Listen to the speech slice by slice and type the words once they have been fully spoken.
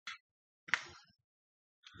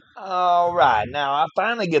All right, now I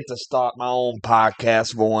finally get to start my own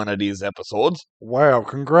podcast for one of these episodes. Wow,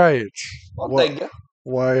 congrats. Well, What thank you.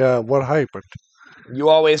 what happened? You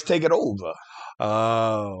always take it over.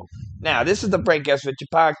 Oh. Now, this is the Breakcast with your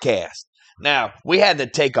podcast. Now, we had to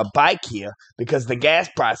take a bike here because the gas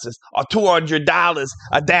prices are $200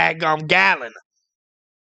 a daggum gallon.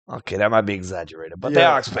 Okay, that might be exaggerated, but they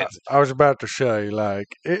are expensive. I was about to say, like,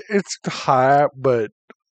 it's high, but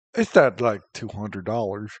it's not like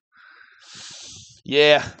 $200.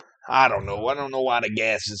 Yeah, I don't know. I don't know why the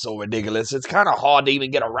gas is so ridiculous. It's kind of hard to even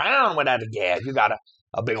get around without the gas. You got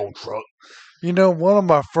a big old truck. You know, one of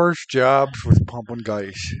my first jobs was pumping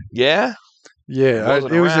gas. Yeah? Yeah, It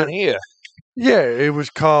wasn't around here. Yeah, it was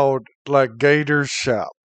called like Gator's Shop,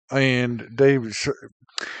 and they was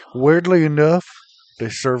weirdly enough they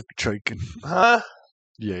served chicken. Huh?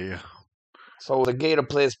 Yeah. So it was a gator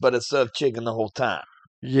place, but it served chicken the whole time.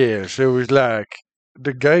 Yes, it was like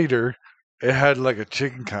the gator. It had like a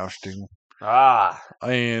chicken costume, Ah.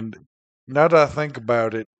 and now that I think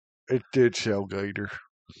about it, it did sell gator,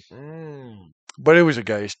 but it was a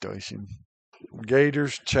gas station.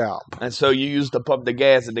 Gator's Chop. And so you used to pump the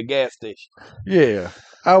gas at the gas station. Yeah,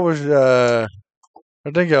 I was. I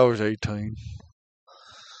think I was 18.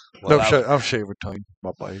 Well, No, I'm 17.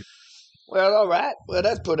 My bad. Well, all right. Well,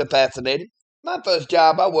 that's pretty fascinating. My first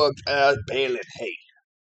job, I worked baling hay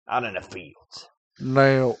out in the fields.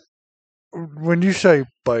 Now, when you say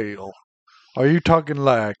bail, are you talking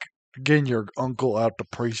like getting your uncle out to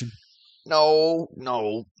prison? No.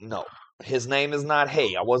 His name is not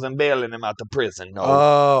Hay. I wasn't bailing him out to prison. No.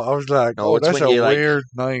 Oh, I was like, No, it's that's when a you, like- weird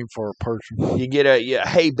name for a person. You get a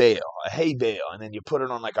hay bale, and then you put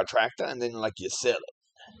it on like a tractor, and then like you sell it.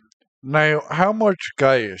 Now, how much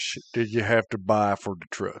gas did you have to buy for the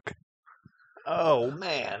truck? Oh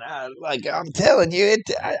man, I'm telling you,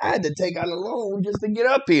 I had to take out a loan just to get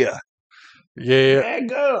up here. Yeah, Yeah,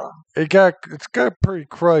 girl. it's got pretty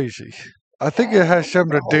crazy. I think it has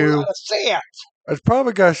something to do. Lot of sense. It's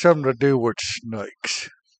probably got something to do with snakes.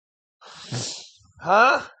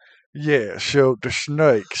 Huh? Yeah, so the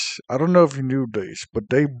snakes. I don't know if you knew this, but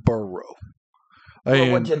they burrow.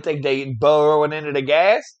 Well, what you think they burrowing into the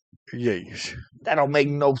gas? Yes, That don't make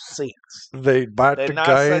no sense. they bite There's the not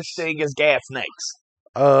gas. such thing as gas snakes.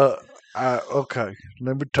 Okay.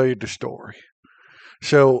 Let me tell you the story.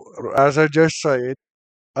 So, as I just said,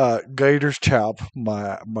 Gator's Chop,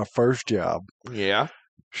 my first job. Yeah.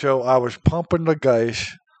 So I was pumping the gas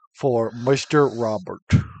for Mr.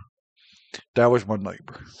 Robert. That was my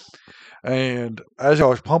neighbor. And as I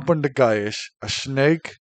was pumping the gas, a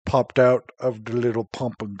snake popped out of the little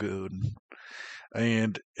pumping gun,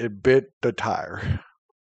 and it bit the tire.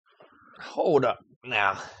 Hold up.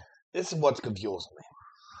 Now, this is what's confusing me.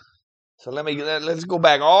 So let's go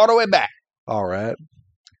back all the way back. All right.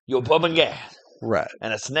 You were pumping gas, Right.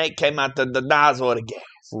 and a snake came out the nozzle of the gas,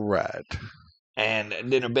 Right. and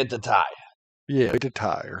then it bit the tire. Yeah, bit the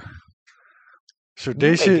tire. So You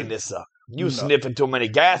this making is this up. You No. sniffing too many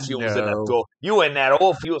gas fumes in the No. throat. You in that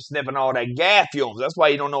old fuel sniffing all that gas fumes. That's why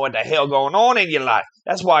you don't know what the hell going on in your life.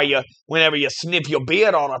 That's why whenever you sniff your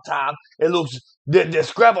beard all the time, it looks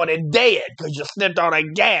disgruntled and dead because you sniffed all that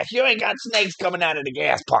gas. You ain't got snakes coming out of the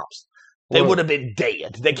gas pumps. They Well- would have been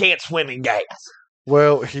dead. They can't swim in gas.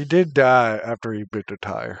 well, he did die after he bit the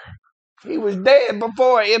tire. He was dead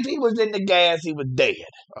before. If he was in the gas, he was dead.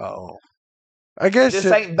 Oh. I guess This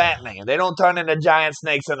ain't Batman. They don't turn into giant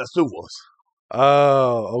snakes in the sewers.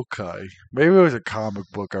 Oh, okay. Maybe it was a comic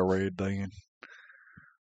book I read then.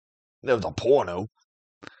 There was a porno.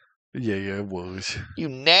 Yeah, it was. You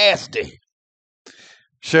nasty.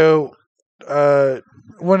 So,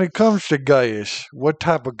 when it comes to gas, what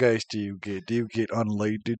type of gas do you get? Do you get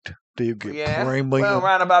unleaded? Do you get premium? Well,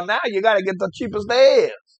 right about now, you got to get the cheapest there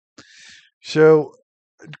is. So,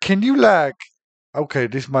 can you okay,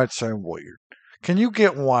 this might sound weird. Can you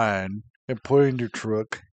get wine and put it in your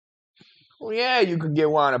truck? Well, yeah, you could get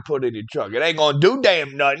wine and put it in your truck. It ain't gonna do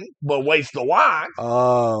damn nothing but waste the wine.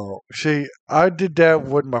 Oh, see, I did that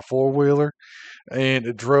with my four-wheeler, and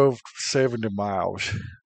it drove 70 miles.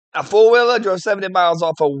 A four-wheeler drove 70 miles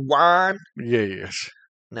off of wine. Yes.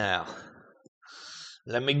 Now,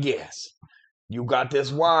 let me guess. You got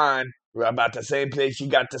this wine right about the same place you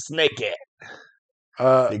got the snake at,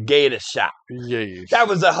 the gator shop. Yes. That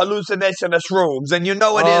was a hallucination of shrooms, and you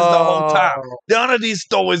know it is the whole time. None of these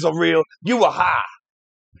stories are real. You were high.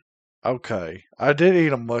 Okay. I did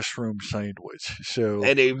eat a mushroom sandwich, so...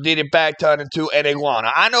 And they did it back turn into an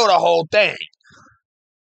iguana. I know the whole thing.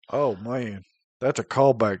 Oh, man. That's a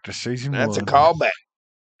callback to season That's a one.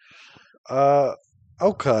 callback.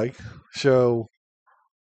 Okay. So,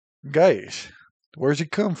 gas. Where's he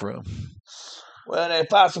come from? Well, they're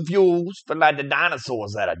fossil fuels for like the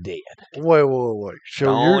dinosaurs that are dead. Wait. So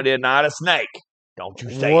No, they're not a snake. Don't you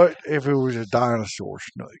say what it. if it was a dinosaur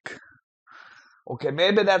snake? Okay,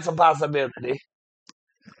 maybe that's a possibility.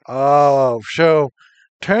 Oh, so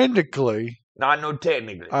technically, Not no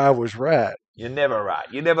technically. I was right. You're never right.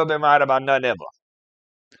 You never been right about nothing ever.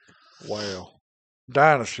 Well,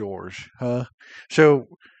 dinosaurs, huh? So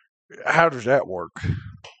how does that work?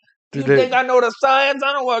 You think I know the science?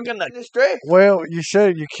 I don't work in the industry. Well, you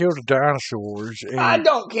said you killed the dinosaurs. I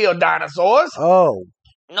don't kill dinosaurs. Oh,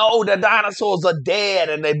 No, the dinosaurs are dead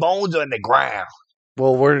and their bones are in the ground.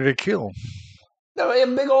 well, where did it kill them? There's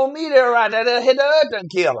a big old meteorite that hit the earth and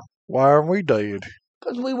kill them. Why aren't we dead?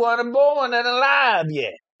 Because we weren't born and alive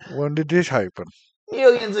yet. When did this happen?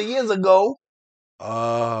 Millions of years ago,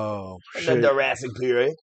 Oh, in the shit. Jurassic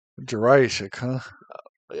period. Jurassic, huh?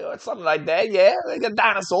 Something like that, yeah. They got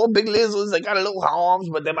dinosaurs, big lizards, they got little arms,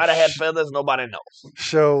 but they might have had feathers, nobody knows.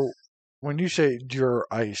 So, when you say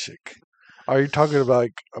Jurassic, are you talking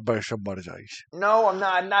about somebody's ice? No, I'm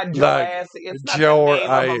not. Not Like Jurassic. It's not Joe the name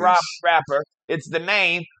of a Ice. rapper. It's the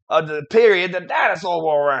name of the period the dinosaurs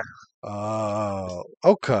were around. Oh,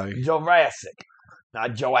 okay. Jurassic,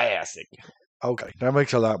 not Joassic. Okay, that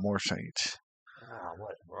makes a lot more sense. Oh,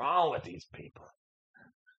 what's wrong with these people?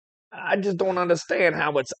 I just don't understand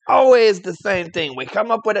how it's always the same thing. We come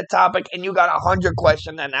up with a topic and you got 100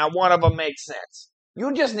 questions and not one of them makes sense.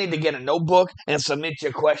 You just need to get a notebook and submit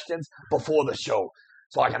your questions before the show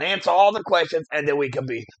so I can answer all the questions and then we can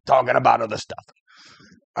be talking about other stuff.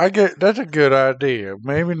 That's a good idea.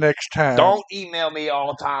 Maybe next time. Don't email me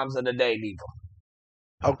all times of the day, neither.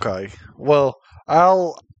 Okay. Well,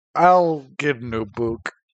 I'll get a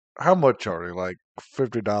notebook. How much are they? Like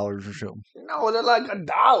 $50 or something? No, they're like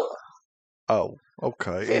 $1. Oh,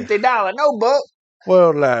 okay. $50 notebook.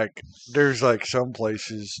 Well, like there's like some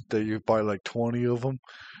places that you buy like 20 of them,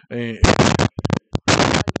 and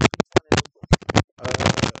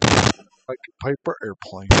like a paper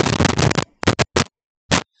airplane.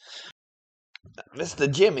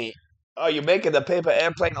 Mr. Jimmy, are you making the paper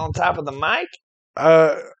airplane on top of the mic?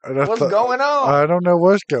 What's going on? I don't know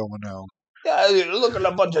what's going on. Yeah, look at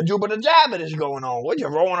a bunch of Jupiter Jabbitish going on. What, you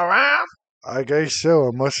rolling around? I guess so.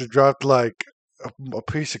 I must have dropped like a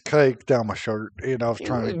piece of cake down my shirt, and I was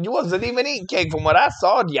trying You wasn't even eating cake from what I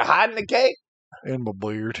saw. You hiding the cake? in my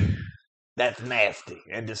beard. That's nasty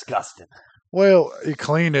and disgusting. Well, you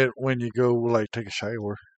clean it when you go like take a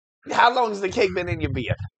shower. How long has the cake been in your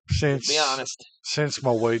beard? Since Be honest. Since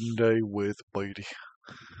my wedding day with Betty.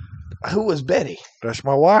 Who was Betty? That's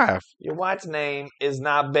my wife. Your wife's name is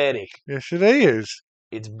not Betty. Yes, it is.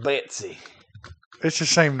 It's Betsy. It's the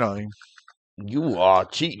same name. You are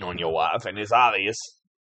cheating on your wife, and it's obvious.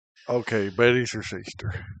 Okay, Betty's her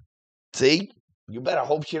sister. See? You better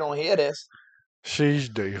hope she don't hear this. She's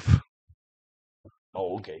deaf.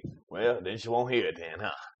 Oh, okay. Well, then she won't hear it then,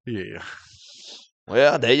 huh? Yeah.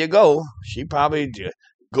 Well, there you go. She probably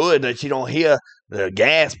good that she don't hear the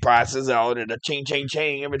gas prices or the ching, ching,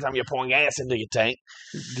 ching every time you're pouring gas into your tank.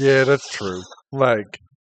 Yeah, that's true. Like,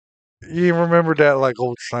 you remember that like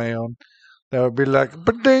old sound? That would be like,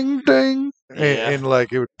 ba-ding, ding. Yeah. And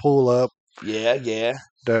like it would pull up. Yeah.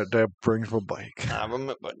 That brings me back. I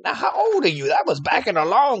remember. Now, how old are you? That was back in a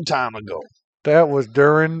long time ago. That was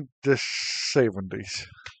during the 70s.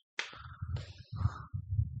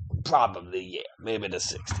 Probably, yeah. Maybe the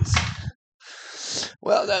 60s.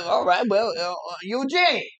 Well, then, all right. Well,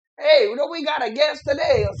 Eugene. Hey, we got a guest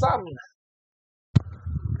today or something.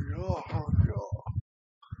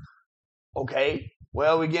 Okay.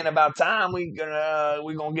 Well, we're getting about time. We gonna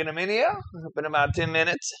get him in here. Been about 10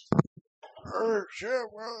 minutes.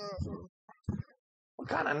 What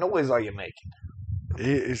kind of noise are you making?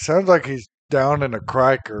 It sounds like he's down in a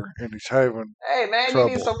cracker and he's having Hey, man, trouble.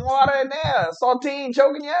 You need some water in there. Saltine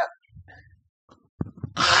choking you up?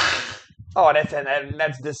 Oh,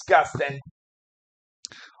 that's disgusting.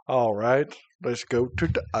 All right, let's go to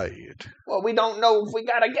the ad. Well, we don't know if we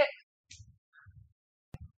gotta get.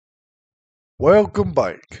 Welcome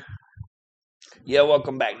back. Yeah,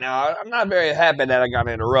 welcome back. Now, I'm not very happy that I got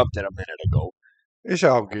interrupted a minute ago. It's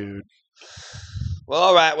all good. Well,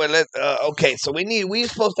 all right. Well, okay. So we're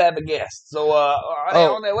supposed to have a guest. So, are they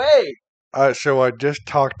on their way? So I just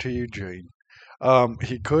talked to Eugene.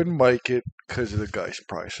 He couldn't make it because of the gas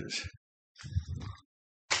prices.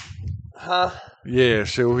 Huh? Yeah,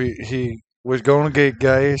 so he was going to get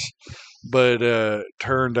gas, but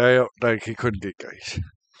turned out like he couldn't get gas.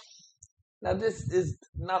 Now, this is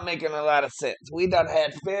not making a lot of sense. We done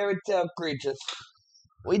had fairy tale creatures.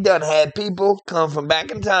 We done had people come from back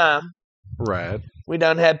in time Right. We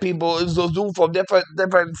done had people from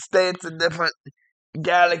different states and different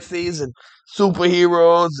galaxies and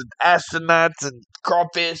superheroes and astronauts and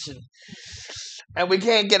crawfish and we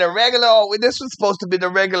can't get a regular. This was supposed to be the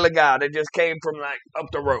regular guy that just came from like up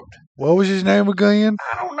the road. What was his name again?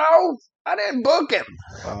 I don't know. I didn't book him.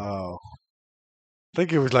 Oh. I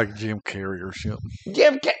think it was like Jim Carrey or something.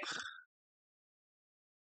 Jim Carrey.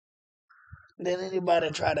 Did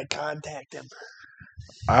anybody try to contact him?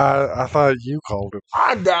 I thought you called him.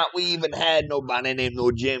 I doubt we even had nobody named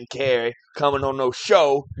no Jim Carrey coming on no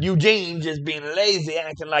show. Eugene just being lazy,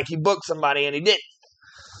 acting like he booked somebody and he didn't.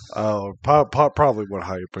 Oh, probably what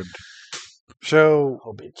happened. So,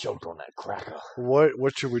 Hope he choked on that cracker.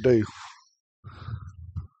 what should we do?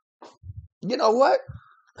 You know what?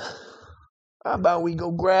 How about we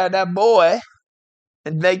go grab that boy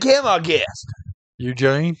and make him our guest?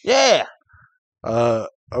 Eugene? Yeah.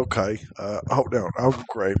 Okay. Hold on. I'll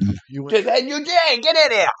grab him. Just hey, Eugene, get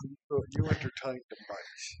in here. You entertain the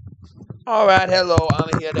mics. All right, hello.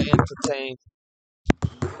 I'm here to entertain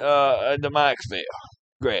the Mikesville.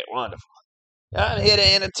 Great, wonderful. I'm here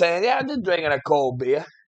to entertain. Yeah, I'm just drinking a cold beer,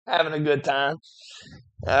 having a good time.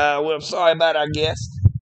 We're sorry about our guest.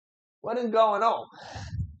 What is going on?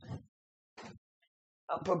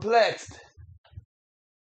 I'm perplexed.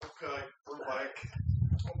 Okay, we're back.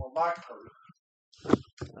 On my mic hurt.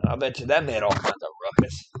 I bet you that made all kinds of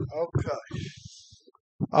ruckus. Okay.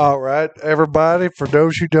 All right, everybody. For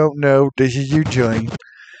those who don't know, this is Eugene.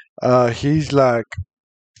 He's like,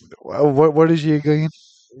 what is he again?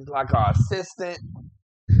 He's like our assistant.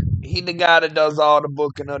 He the guy that does all the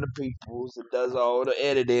booking of the peoples, that does all the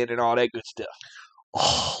editing and all that good stuff.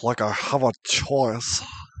 Oh, like I have a choice.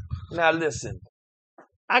 Now listen,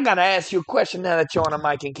 I gotta ask you a question now that you're on a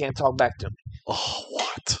mic and can't talk back to me. Oh,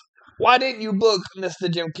 what? Why didn't you book Mr.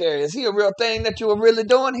 Jim Carrey? Is he a real thing that you were really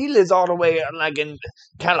doing? He lives all the way like in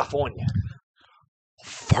California.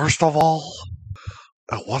 First of all,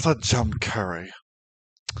 it wasn't Jim Carrey.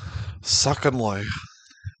 Secondly,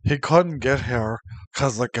 he couldn't get here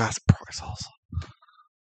because of the gas prices.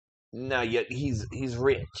 No, yet he's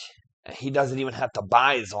rich. He doesn't even have to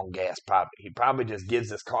buy his own gas. Probably he probably just gives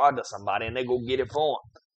his card to somebody and they go get it for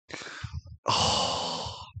him.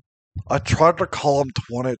 I tried to call him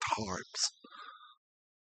 20 times.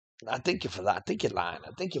 I think you're lying.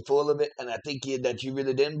 I think you're full of it, and I think that you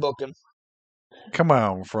really didn't book him. Come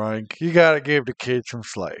on, Frank. You gotta give the kids some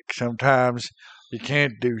slack. Sometimes you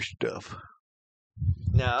can't do stuff.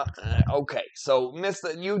 No, okay. So,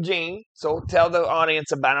 Mr. Eugene, so tell the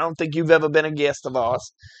audience about it. I don't think you've ever been a guest of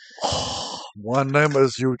ours. My name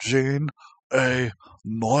is Eugene A.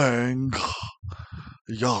 Noang.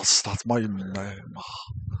 Yes, that's my name.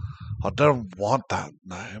 I didn't want that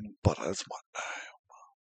name, but it's my name.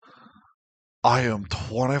 I am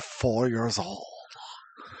 24 years old,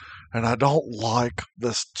 and I don't like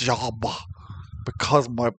this job because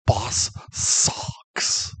my boss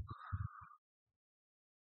sucks.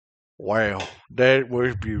 Wow, that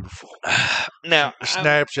was beautiful. Now,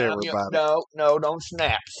 Snaps, everybody. No, don't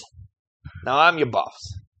snaps. Now, I'm your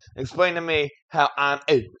boss. Explain to me how I'm...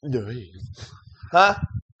 Huh?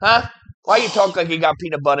 Why you talk like you got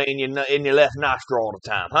peanut butter in your left nostril all the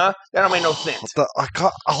time, huh? That don't make no sense. I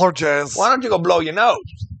got allergies. Why don't you go blow your nose?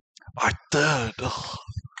 I did.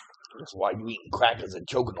 That's why you eating crackers and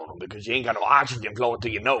choking on them, because you ain't got no oxygen flowing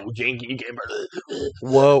through your nose. You can't...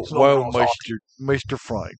 Whoa, Mr.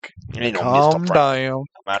 Frank. Ain't no Calm Mr. Frank. down.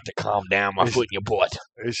 I'm about to calm down my foot in your butt.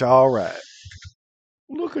 It's all right.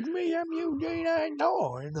 Look at me, I'm Eugene. I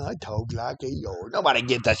know, and I talk like a lord. Nobody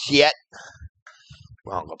gives a shit.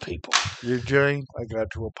 Wrong people. Eugene, I got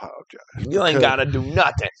to apologize. You ain't got to do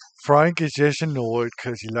nothing. Frank is just annoyed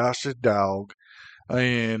because he lost his dog.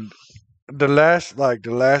 And the last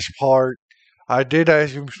part, I did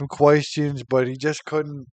ask him some questions, but he just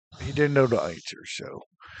couldn't, he didn't know the answer. So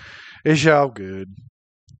it's all good.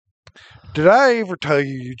 Did I ever tell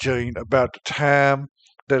you, Eugene, about the time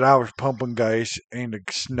that I was pumping gas and a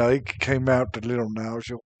snake came out the little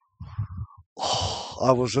nozzle? Oh,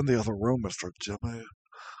 I was in the other room, Mr. Jimmy.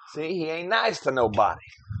 See, he ain't nice to nobody.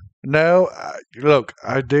 No, look,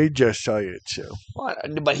 I did just say it, so. What?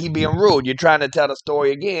 But he being rude. You're trying to tell the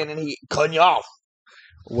story again, and he cutting you off.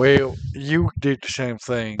 Well, you did the same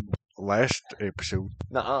thing last episode.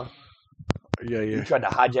 Nuh-uh. Yeah. You tried to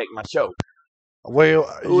hijack my show. Well,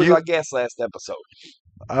 who was our guest last episode?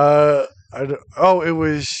 It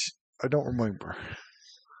was. I don't remember.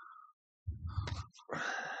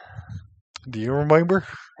 Do you remember?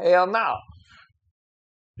 Hell no.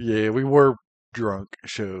 Yeah, we were drunk,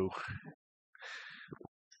 so.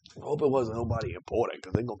 I hope it wasn't nobody important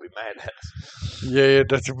because they're going to be mad at us. Yeah,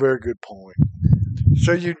 that's a very good point.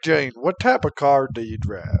 So, Eugene, what type of car do you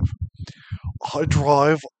drive? I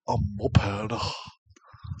drive a moped.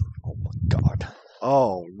 Oh, my God.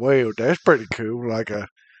 Oh, well, that's pretty cool.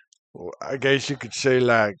 I guess you could say,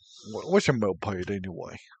 what's a moped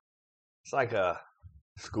anyway? It's like a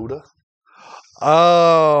scooter.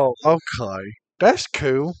 Oh, okay. That's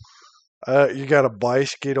cool. You got a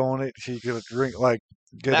basket on it, so you can drink,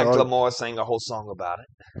 get Macklemore sang a whole song about it.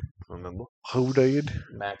 Remember? Who did?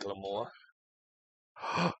 Macklemore.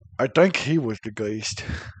 I think he was the ghost.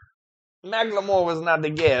 Macklemore was not the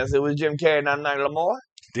guest. It was Jim Carrey, not Macklemore.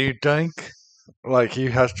 Do you think? He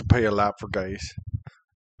has to pay a lot for gas.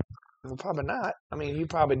 Well, probably not. I mean, he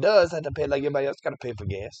probably does have to pay like everybody else got to pay for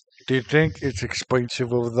gas. Do you think it's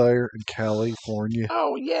expensive over there in California?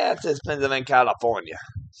 Oh, yeah, it's expensive in California.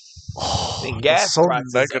 Oh, gas so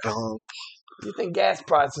prices negative. You think gas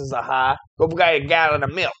prices are high? Go buy a gallon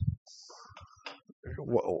of milk.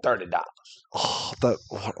 Whoa. $30. Oh,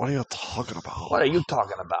 what are you talking about? What are you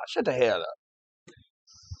talking about? Shut the hell up.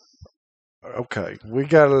 Okay, we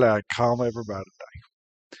gotta calm everybody down.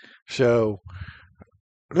 So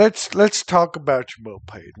let's talk about your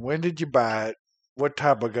moped. When did you buy it? What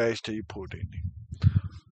type of gas do you put in it?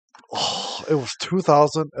 Oh, it was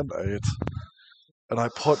 2008, and I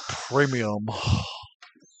put premium,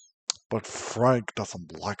 but Frank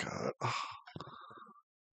doesn't like it.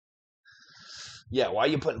 Yeah, why are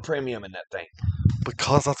you putting premium in that thing?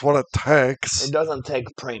 Because that's what it takes. It doesn't take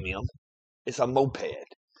premium. It's a moped.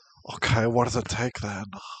 Okay, what does it take then?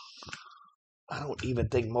 I don't even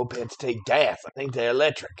think mopeds take gas. I think they're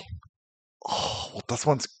electric. Oh, well, this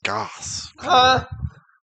one's gas. Huh?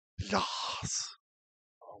 Yes.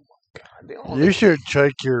 Oh my God. You should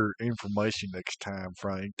check your information next time,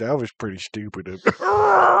 Frank. That was pretty stupid. Wait,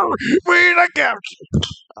 I got you.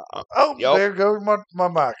 Oh, Yep. There goes my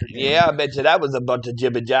mic again. Yeah, I bet you that was a bunch of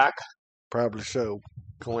jibber jack. Probably so.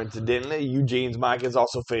 Coincidentally, Eugene's mic is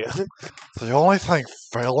also failing. The only thing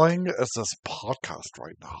failing is this podcast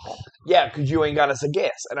right now. Yeah, because you ain't got us a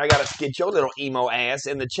guest. And I got to get your little emo ass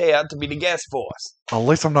in the chair to be the guest for us. At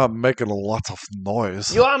least I'm not making a lot of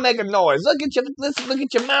noise. You are making noise. Look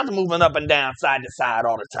at your mouth moving up and down, side to side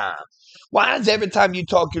all the time. Why is every time you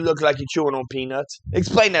talk you look like you're chewing on peanuts?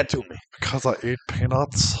 Explain that to me. Because I eat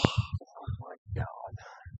peanuts. Oh my God.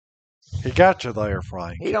 He got you there,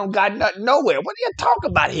 Frank. He don't got nothing nowhere. What are you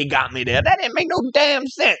talking about? He got me there. That didn't make no damn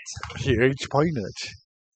sense. He eats peanuts.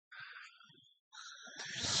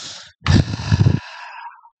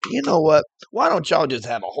 You know what? Why don't y'all just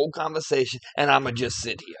have a whole conversation and I'ma just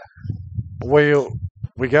sit here? Well,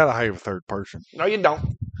 we gotta have a third person. No, you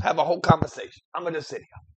don't. Have a whole conversation. I'ma just sit here.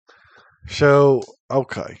 So,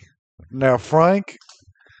 okay. Now, Frank,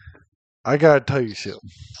 I gotta tell you something.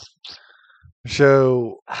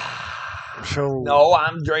 So No,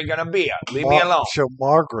 I'm drinking a beer. Leave me alone. So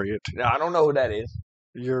Margaret, No, I don't know who that is.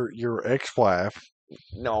 your ex-wife,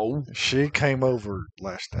 No, she came over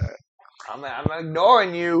last night. I'm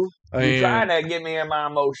ignoring you. You're And- trying to get me in my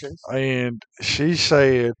emotions. And she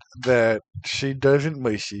said that she doesn't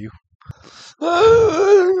miss you.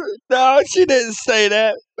 No, she didn't say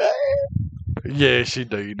that. Yeah, she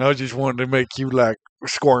did. I just wanted to make you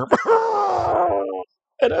squirm.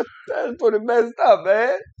 That's pretty messed up,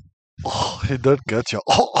 man. Oh, he done got you.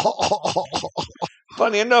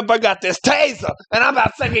 Funny enough, I got this taser, and I'm about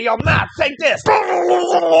to stick in your mouth. Take this. Yeah,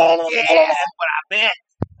 that's what I meant.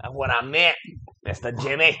 That's what I meant, Mr.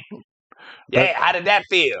 Jimmy. Yeah, how did that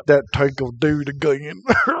feel? That tank will do it again.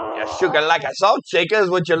 You shook it like a salt shaker is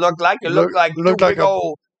what you look like. You look like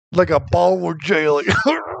like a ball of jelly.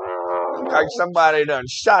 like somebody done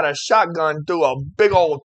shot a shotgun through a big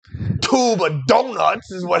old tube of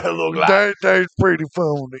donuts is what it looked like. That's pretty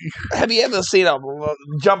funny. Have you ever seen a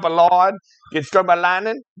jumper lord get struck by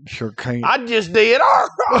lightning? Sure can't. I just did.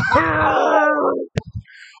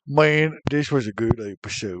 Man, this was a good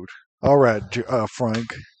episode. All right,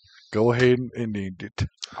 Frank, go ahead and end it.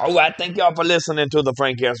 All right, thank y'all for listening to the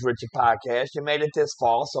Frank S. Richard podcast. You made it this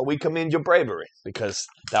far, so we commend your bravery because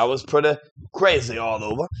that was pretty crazy all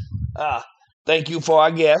over. Thank you for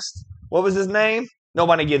our guest. What was his name?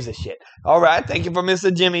 Nobody gives a shit. All right, thank you for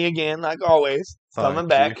Mr. Jimmy again, like always, coming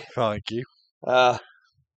back. Thank you.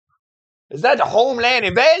 Is that the Homeland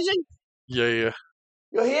Invasion? Yeah.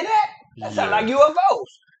 You hear that? That sounds like UFOs.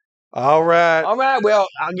 All right. All right, well,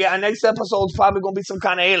 I'll get our next episode's probably going to be some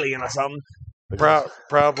kind of alien or something.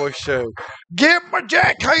 Probably so. Get my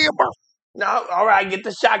jackhammer. No, all right, get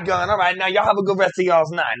the shotgun. All right, now y'all have a good rest of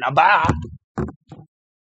y'all's night. Now, bye.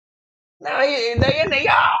 Now, they in the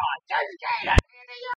yard.